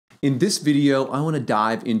In this video, I want to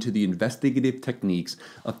dive into the investigative techniques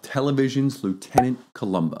of television's Lieutenant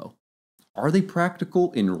Columbo. Are they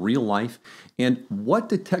practical in real life? And what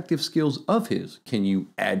detective skills of his can you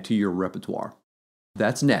add to your repertoire?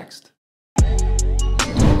 That's next.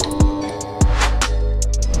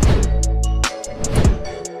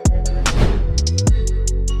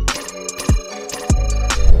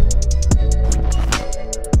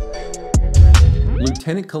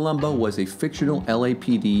 Lieutenant Columbo was a fictional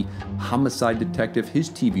LAPD homicide detective. His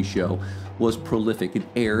TV show was prolific. It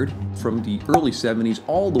aired from the early 70s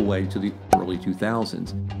all the way to the early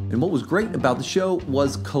 2000s. And what was great about the show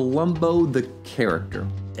was Columbo the character.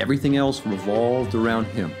 Everything else revolved around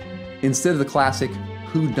him. Instead of the classic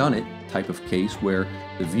whodunit type of case where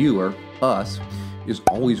the viewer, us, is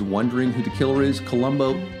always wondering who the killer is,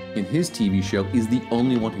 Columbo in his TV show is the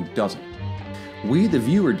only one who doesn't. We, the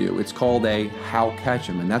viewer, do. It's called a how catch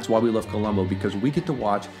 'em, and that's why we love Columbo, because we get to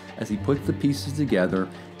watch as he puts the pieces together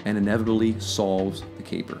and inevitably solves the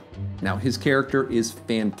caper. Now, his character is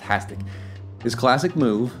fantastic. His classic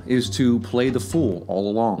move is to play the fool all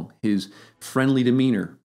along. His friendly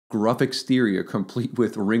demeanor, gruff exterior, complete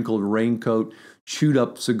with wrinkled raincoat, chewed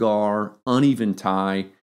up cigar, uneven tie,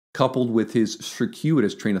 coupled with his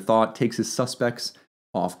circuitous train of thought, takes his suspects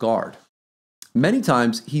off guard. Many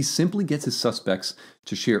times, he simply gets his suspects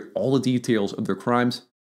to share all the details of their crimes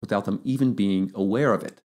without them even being aware of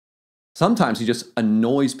it. Sometimes he just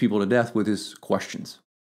annoys people to death with his questions.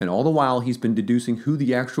 And all the while, he's been deducing who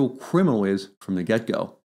the actual criminal is from the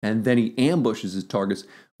get-go. And then he ambushes his targets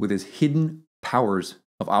with his hidden powers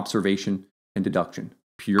of observation and deduction.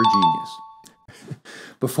 Pure genius.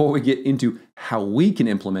 Before we get into how we can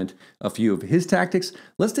implement a few of his tactics,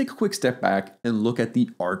 let's take a quick step back and look at the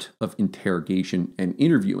art of interrogation and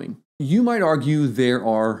interviewing. You might argue there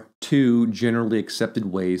are two generally accepted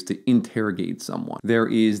ways to interrogate someone. There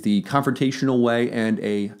is the confrontational way and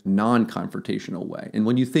a non-confrontational way. And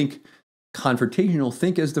when you think confrontational,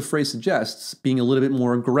 think, as the phrase suggests, being a little bit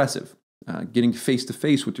more aggressive, getting face to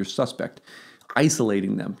face with your suspect,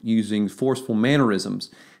 isolating them, using forceful mannerisms,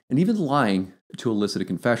 and even lying to elicit a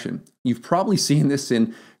confession. You've probably seen this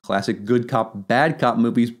in classic good cop, bad cop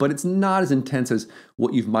movies, but it's not as intense as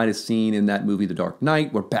what you might have seen in that movie The Dark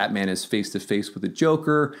Knight, where Batman is face to face with the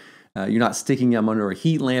Joker. You're not sticking him under a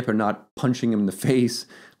heat lamp or not punching him in the face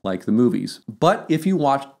like the movies. But if you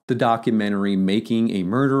watch the documentary Making a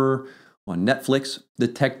Murderer on Netflix,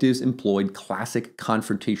 detectives employed classic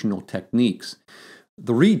confrontational techniques.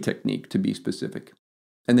 The Reed technique, to be specific.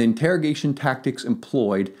 And the interrogation tactics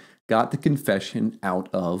employed got the confession out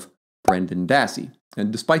of Brendan Dassey. And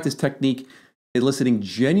despite this technique eliciting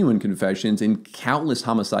genuine confessions in countless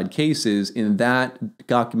homicide cases, in that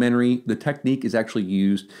documentary, the technique is actually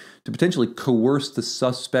used to potentially coerce the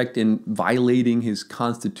suspect in violating his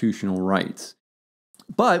constitutional rights.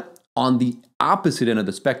 But on the opposite end of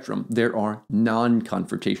the spectrum, there are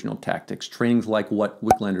non-confrontational tactics, trainings like what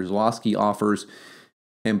Wicklander-Zlowski offers,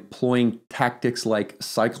 employing tactics like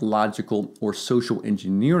psychological or social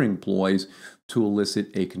engineering ploys to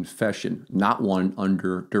elicit a confession, not one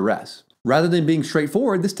under duress. Rather than being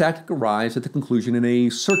straightforward, this tactic arrives at the conclusion in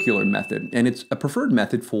a circular method, and it's a preferred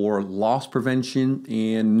method for loss prevention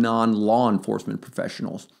and non-law enforcement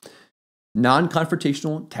professionals.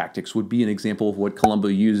 Non-confrontational tactics would be an example of what Columbo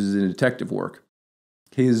uses in detective work.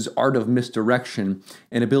 His art of misdirection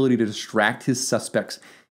and ability to distract his suspects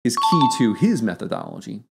is key to his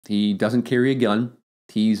methodology. He doesn't carry a gun.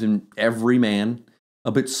 He's an everyman,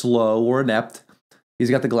 a bit slow or inept. He's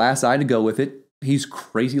got the glass eye to go with it. He's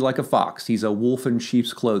crazy like a fox. He's a wolf in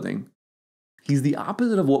sheep's clothing. He's the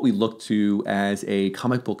opposite of what we look to as a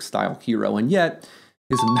comic book style hero, and yet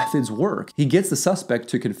his methods work. He gets the suspect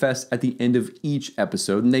to confess at the end of each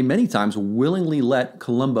episode, and they many times willingly let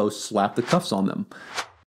Columbo slap the cuffs on them.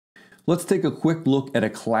 Let's take a quick look at a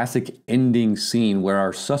classic ending scene where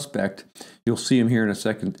our suspect, you'll see him here in a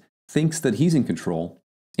second, thinks that he's in control,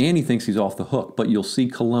 and he thinks he's off the hook, but you'll see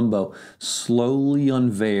Columbo slowly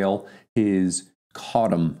unveil his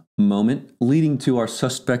caught him moment, leading to our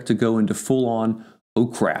suspect to go into full-on oh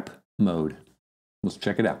crap mode. Let's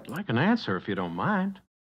check it out. I'd like an answer if you don't mind.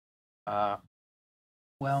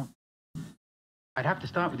 Well, I'd have to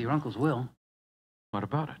start with your uncle's will. What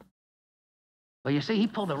about it? Well, you see, he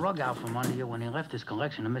pulled the rug out from under you when he left his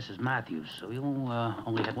collection to Mrs. Matthews, so you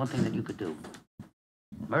only had one thing that you could do.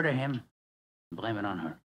 Murder him and blame it on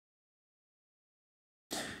her.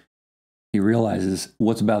 He realizes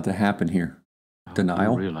what's about to happen here.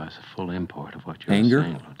 Denial. I realize the full import of what you're Anger.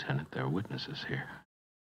 saying, Lieutenant. There are witnesses here.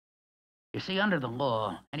 You see, under the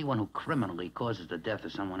law, anyone who criminally causes the death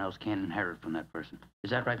of someone else can't inherit from that person. Is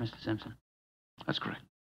that right, Mr. Simpson? That's correct.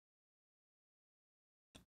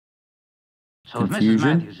 So if Mrs. Confusion.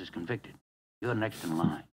 Matthews is convicted, you're next in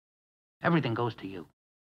line. Everything goes to you.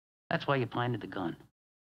 That's why you planted the gun.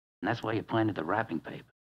 And that's why you planted the wrapping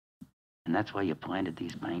paper. And that's why you planted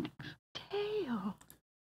these paintings. Teo,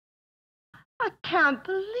 I can't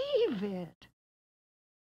believe it.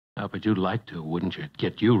 Oh, but you'd like to, wouldn't you?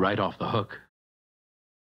 Get you right off the hook.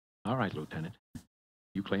 All right, Lieutenant.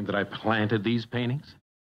 You claim that I planted these paintings?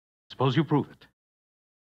 Suppose you prove it.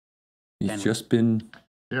 He's just been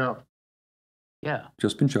Yeah,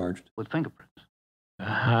 charged. with fingerprints.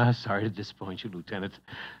 Sorry to disappoint you, Lieutenant.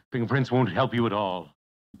 Fingerprints won't help you at all.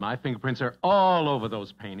 My fingerprints are all over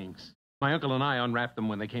those paintings. My uncle and I unwrapped them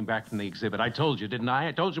when they came back from the exhibit. I told you, didn't I?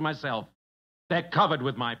 I told you myself. They're covered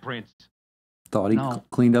with my prints. Thought he No.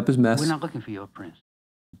 cleaned up his mess. We're not looking for your prints.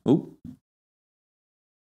 Oh,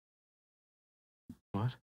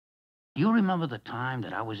 What? Do you remember the time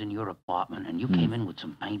that I was in your apartment and you came in with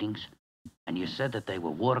some paintings? And you said that they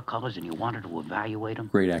were watercolors and you wanted to evaluate them?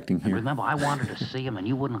 great acting And here. remember, I wanted to see them and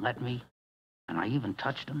you wouldn't let me? And I even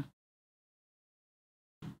touched them?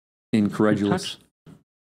 Incredulous.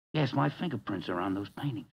 Yes, my fingerprints are on those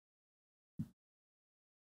paintings.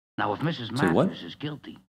 Now, if Mrs. Say what? Matthews is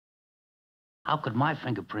guilty, how could my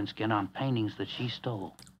fingerprints get on paintings that she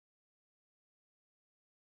stole?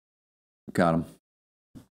 Got him.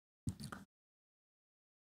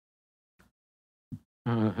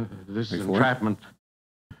 This Wait is for it. entrapment.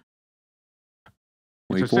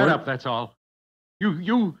 Wait It's a for setup, it. that's all.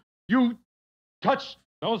 You touched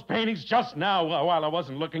those paintings just now while I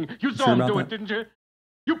wasn't looking. You saw Sure him about do that? it, didn't you?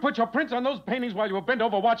 You put your prints on those paintings while you were bent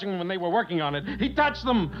over watching them when they were working on it. He touched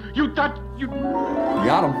them. You.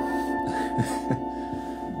 Got him.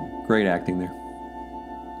 Great acting there.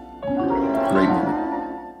 Great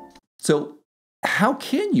moment. So, how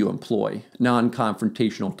can you employ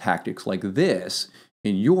non-confrontational tactics like this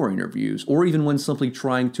in your interviews, or even when simply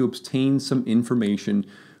trying to obtain some information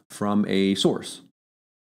from a source?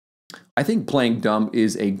 I think playing dumb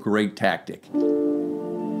is a great tactic.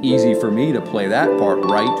 Easy for me to play that part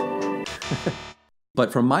right.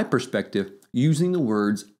 But from my perspective, using the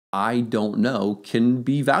words "I don't know" can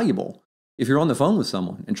be valuable. If you're on the phone with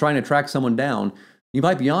someone and trying to track someone down, you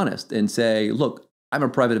might be honest and say, "Look, I'm a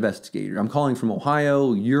private investigator. I'm calling from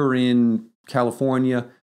Ohio. You're in California.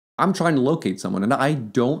 I'm trying to locate someone and I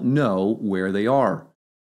don't know where they are.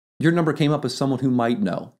 Your number came up as someone who might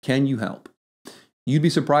know. Can you help?" You'd be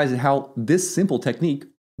surprised at how this simple technique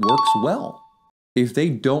works well. If they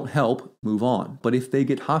don't help, move on. But if they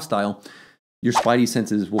get hostile, your spidey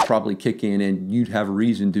senses will probably kick in and you'd have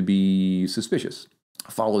reason to be suspicious.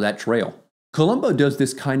 Follow that trail. Columbo does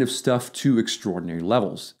this kind of stuff to extraordinary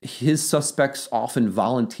levels. His suspects often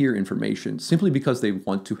volunteer information simply because they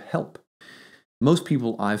want to help. Most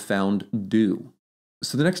people I've found do.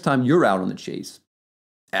 So the next time you're out on the chase,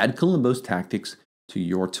 add Columbo's tactics to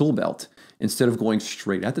your tool belt. Instead of going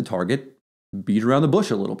straight at the target, beat around the bush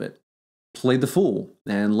a little bit. Play the fool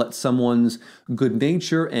and let someone's good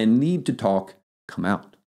nature and need to talk come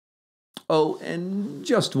out. Oh, and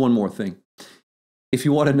just one more thing. If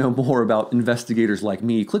you want to know more about investigators like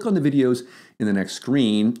me, click on the videos in the next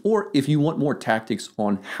screen, or if you want more tactics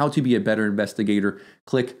on how to be a better investigator,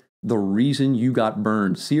 click the Reason You Got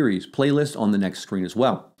Burned series playlist on the next screen as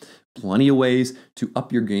well. Plenty of ways to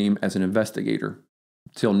up your game as an investigator.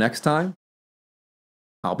 Till next time,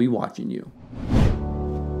 I'll be watching you.